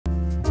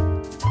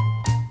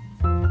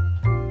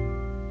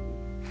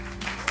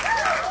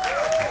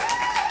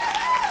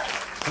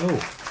Hello.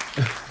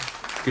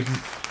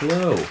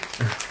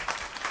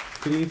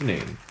 Good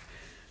evening.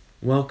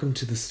 Welcome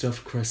to the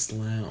Stuffed Crust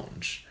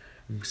Lounge.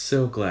 I'm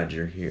so glad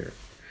you're here.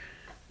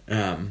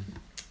 That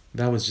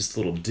was just a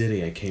little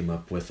ditty I came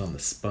up with on the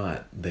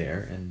spot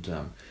there,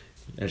 and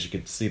as you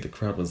can see, the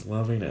crowd was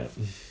loving it.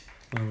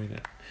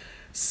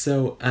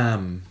 So,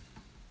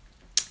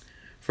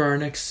 for our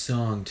next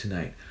song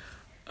tonight,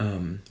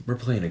 we're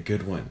playing a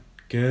good one.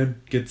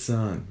 Good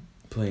song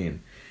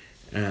playing.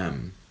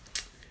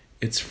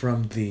 It's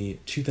from the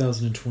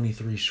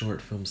 2023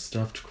 short film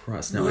Stuffed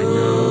Crust. Now, I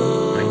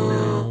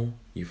know,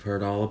 you've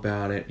heard all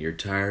about it, you're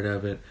tired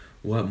of it.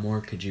 What more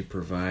could you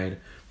provide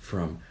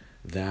from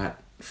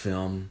that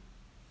film?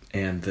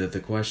 And the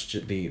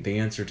question, the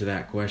answer to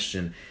that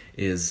question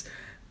is,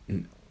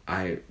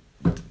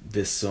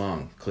 this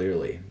song,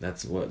 clearly.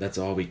 That's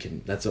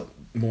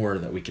more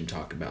that we can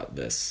talk about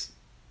this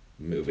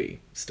movie,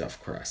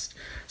 Stuffed Crust.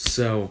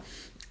 So,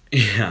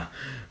 yeah,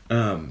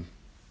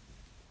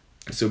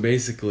 so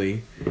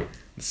basically,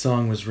 the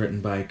song was written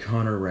by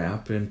Connor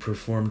Rapp and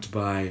performed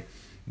by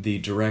the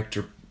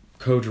director,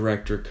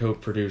 co-director,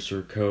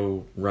 co-producer,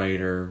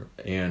 co-writer,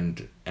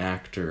 and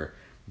actor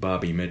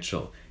Bobby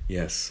Mitchell.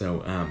 Yes,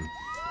 so,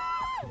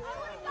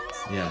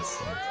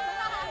 yes.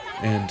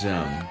 And,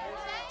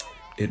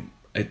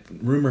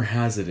 rumor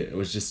has it,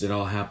 it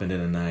all happened in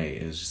a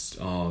night. It was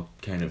just all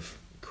kind of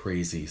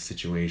crazy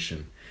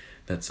situation,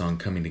 that song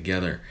coming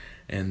together.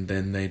 And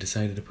then they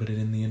decided to put it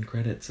in the end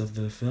credits of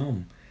the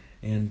film.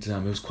 And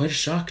it was quite a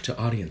shock to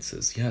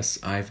audiences. Yes,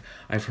 I've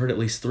heard at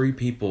least 3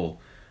 people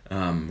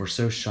were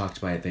so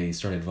shocked by it they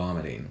started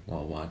vomiting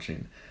while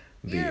watching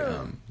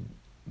the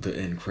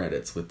end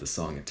credits with the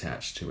song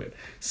attached to it.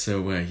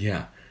 So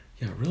yeah,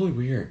 really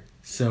weird.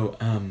 So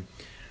I'm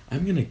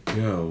gonna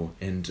go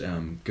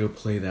and go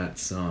play that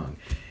song,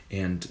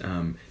 and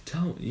go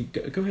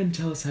ahead and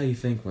tell us how you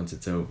think once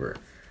it's over.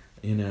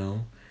 You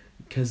know,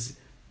 because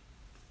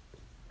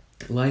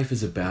life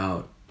is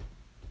about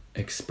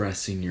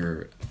expressing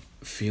your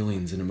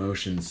feelings and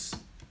emotions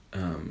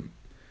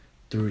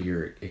through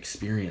your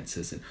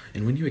experiences,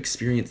 and when you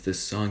experience this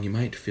song, you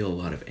might feel a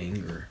lot of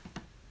anger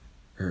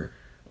or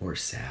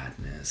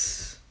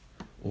sadness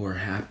or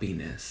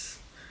happiness,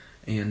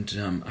 and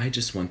I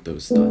just want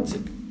those thoughts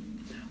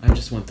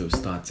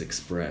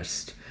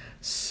expressed.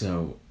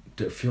 So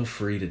feel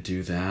free to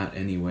do that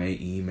anyway.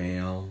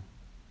 Email,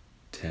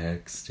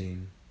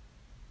 texting,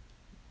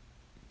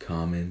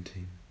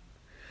 commenting.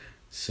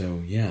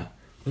 So yeah,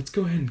 let's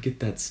go ahead and get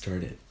that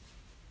started.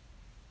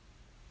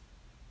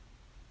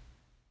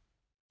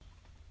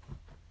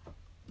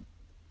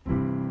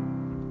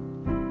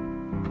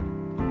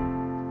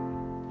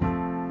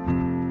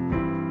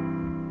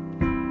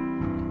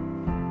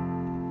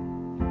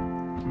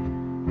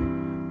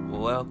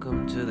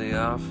 Welcome to the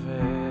office.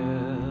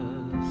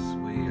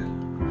 We're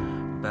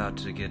about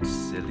to get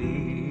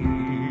silly.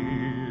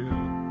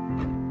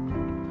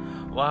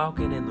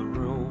 Walking in the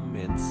room,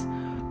 it's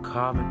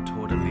Carmen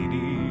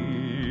Tortellini.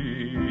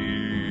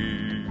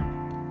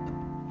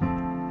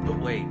 But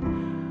wait,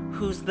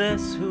 who's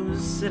this? Who's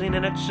sitting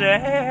in a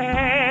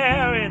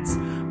chair? It's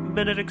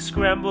Benedict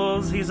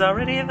Scrambles, he's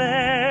already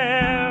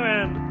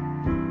there.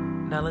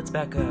 And now let's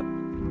back up.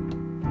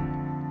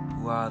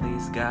 Who are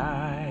these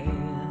guys?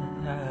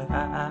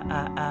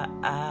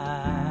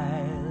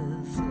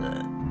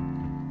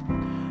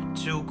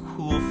 Two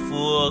cool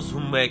fools who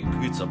make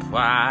pizza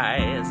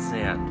pies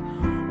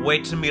and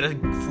wait to meet a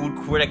food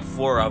critic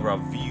for a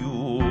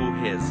review.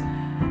 His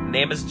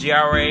name is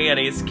Jerry and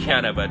he's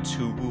kind of a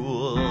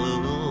tool.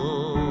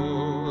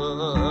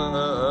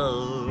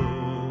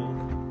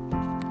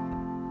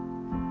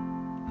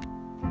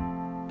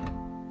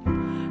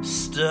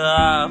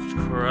 Stuffed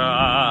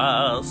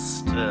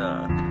crust,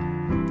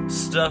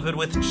 stuff it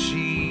with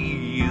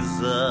cheese,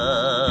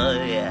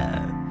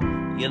 yeah,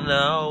 you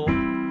know,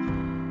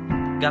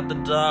 got the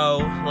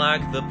dough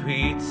like the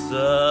pizza.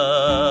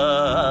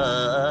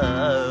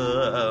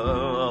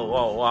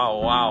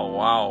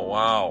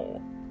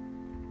 Wow.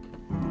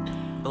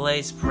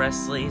 Blaze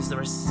Presley's the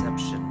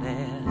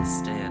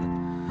receptionist,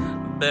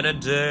 and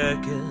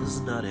Benedict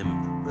is not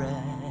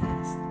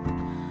impressed.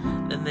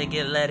 Then they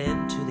get let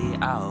into the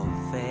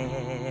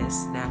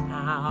office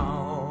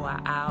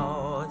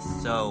now,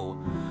 so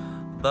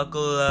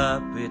buckle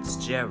up, it's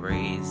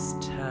Jerry's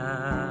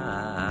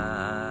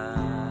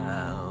town.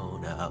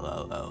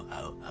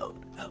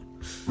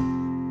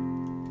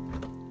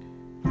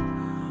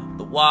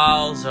 The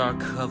walls are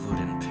covered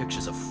in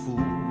pictures of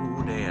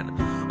food, and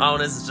on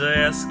his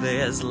desk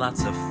there's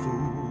lots of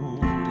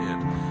food,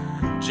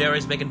 and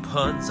Jerry's making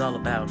puns all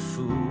about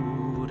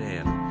food,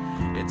 and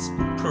it's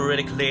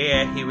pretty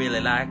clear he really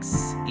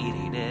likes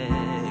eating it.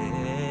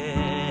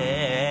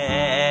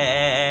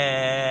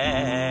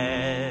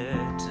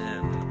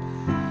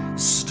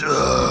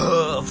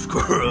 Stuffed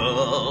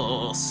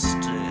crust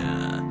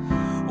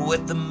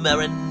with the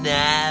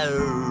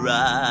marinara,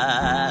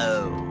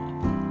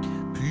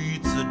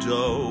 pizza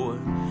dough,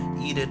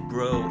 eat it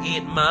bro,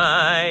 eat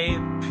my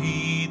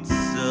pizza.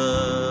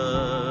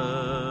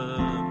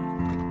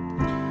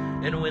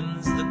 and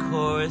wins the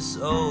chorus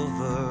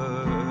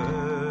over.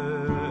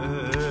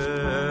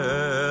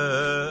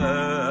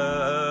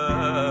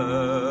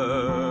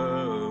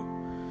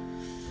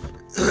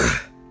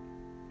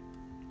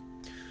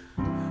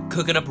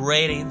 Cooking up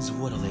ratings,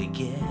 what'll they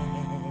get?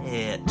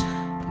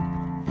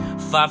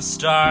 5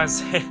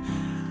 stars,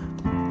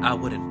 I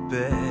wouldn't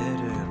bet.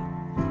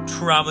 And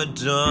trauma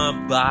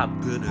dump by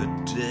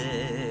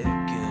Benedict.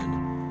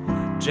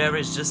 And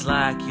Jerry's just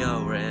like,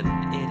 you're an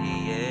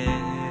idiot.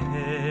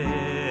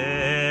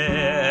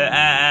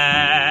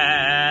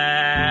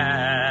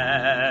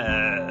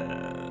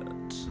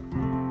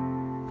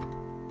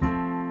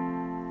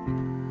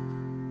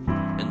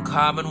 And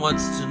Carmen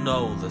wants to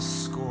know the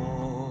score.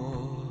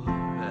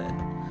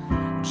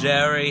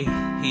 Jerry,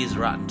 he's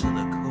rotten to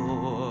the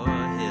core.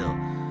 He'll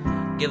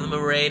give them a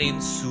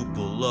rating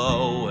super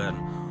low. And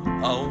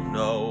oh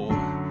no,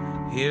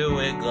 here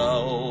we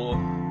go.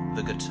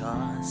 The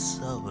guitar's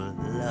so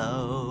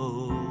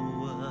low.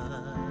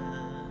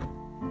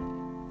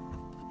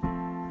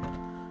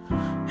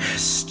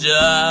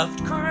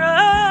 Stuffed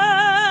crust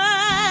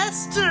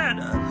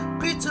and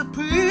pizza,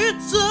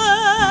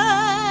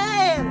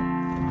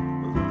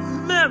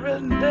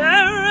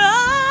 marinara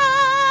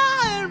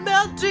and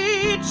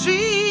melty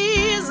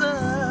cheese.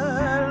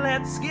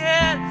 Let's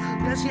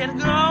get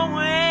going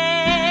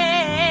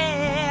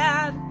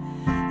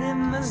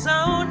in the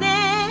zone.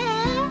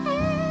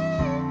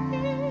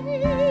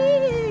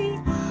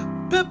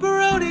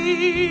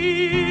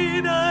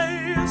 Pepperoni night.